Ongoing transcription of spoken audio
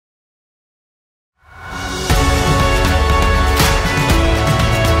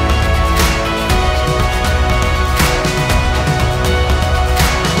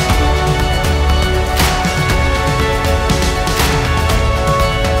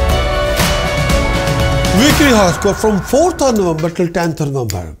Weekly horoscope from 4th of November till 10th of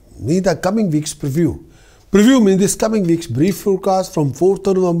November. Means the coming week's preview. Preview means this coming week's brief forecast from 4th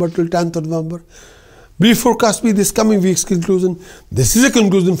of November till 10th of November. Brief forecast means this coming week's conclusion. This is a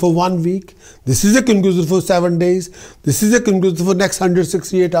conclusion for 1 week. This is a conclusion for 7 days. This is a conclusion for next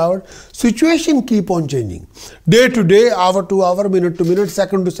 168 hours. Situation keep on changing. Day to day, hour to hour, minute to minute,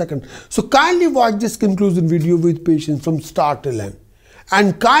 second to second. So kindly watch this conclusion video with patience from start till end.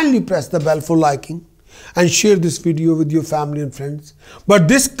 And kindly press the bell for liking. And share this video with your family and friends. But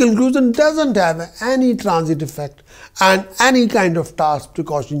this conclusion doesn't have any transit effect and any kind of task,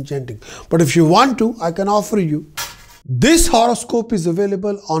 precaution, chanting. But if you want to, I can offer you. This horoscope is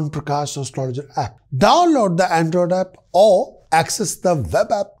available on Prakash Astrologer app. Download the Android app or access the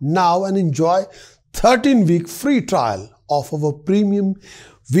web app now and enjoy 13-week free trial of our premium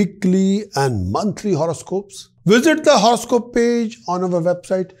weekly and monthly horoscopes. Visit the horoscope page on our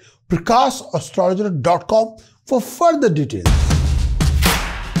website PrecautionAstrologer.com for further details.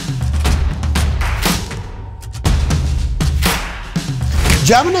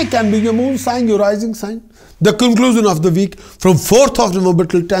 Gemini can be your moon sign, your rising sign. The conclusion of the week from 4th of November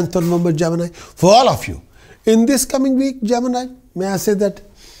till 10th of November, Gemini, for all of you. In this coming week, Gemini, may I say that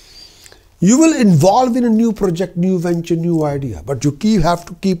you will involve in a new project, new venture, new idea, but you have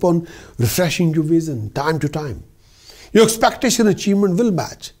to keep on refreshing your vision time to time. Your expectation achievement will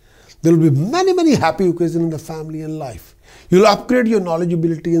match. There will be many happy occasions in the family and life. You'll upgrade your knowledge,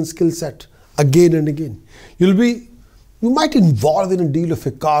 ability and skill set again and again. You might involve in a deal of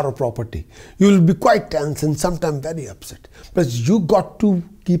a car or property. You will be quite tense and sometimes very upset. But you got to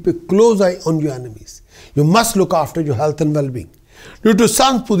keep a close eye on your enemies. You must look after your health and well-being. Due to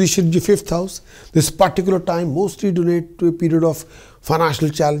Sun's position in your 5th house, this particular time mostly donate to a period of financial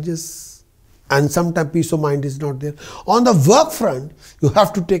challenges. And sometimes peace of mind is not there. On the work front, you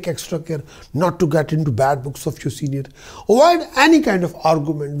have to take extra care not to get into bad books of your senior. Avoid any kind of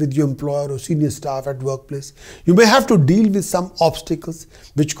argument with your employer or senior staff at workplace. You may have to deal with some obstacles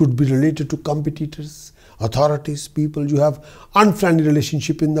which could be related to competitors, authorities, people you have unfriendly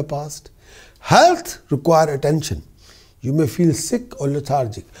relationship in the past. Health require attention. You may feel sick or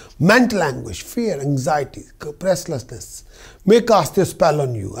lethargic. Mental anguish, fear, anxiety, restlessness may cast a spell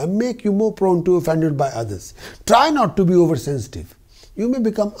on you and make you more prone to offended by others. Try not to be oversensitive. You may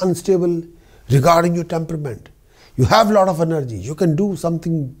become unstable regarding your temperament. You have a lot of energy. You can do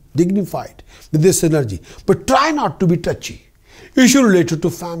something dignified with this energy. But try not to be touchy. Issue related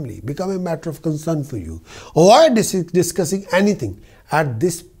to family become a matter of concern for you. Avoid discussing anything at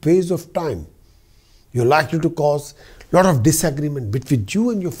this phase of time. You're likely to cause a lot of disagreement between you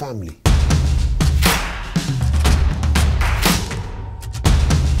and your family.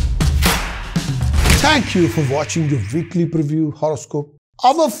 Thank you for watching your weekly preview horoscope.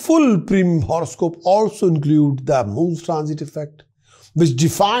 Our full premium horoscope also includes the moon's transit effect, which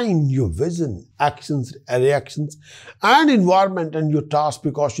define your vision, actions, reactions, and environment and your task,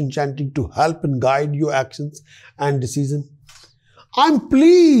 precaution, chanting to help and guide your actions and decisions. I'm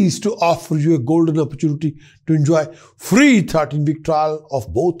pleased to offer you a golden opportunity to enjoy free 13-week trial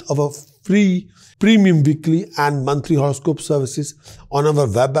of both our free premium weekly and monthly horoscope services on our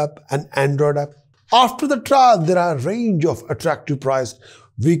web app and Android app. After the trial, there are a range of attractive priced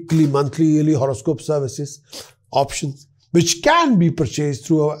weekly, monthly, yearly horoscope services options which can be purchased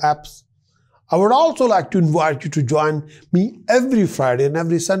through our apps. I would also like to invite you to join me every Friday and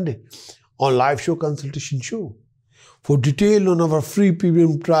every Sunday on live show consultation show. For detail on our free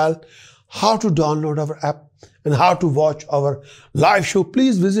premium trial, how to download our app and how to watch our live show,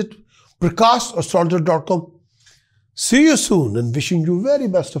 please visit PrecautionAstrologer.com. See you soon and wishing you very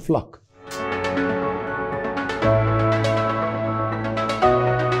best of luck.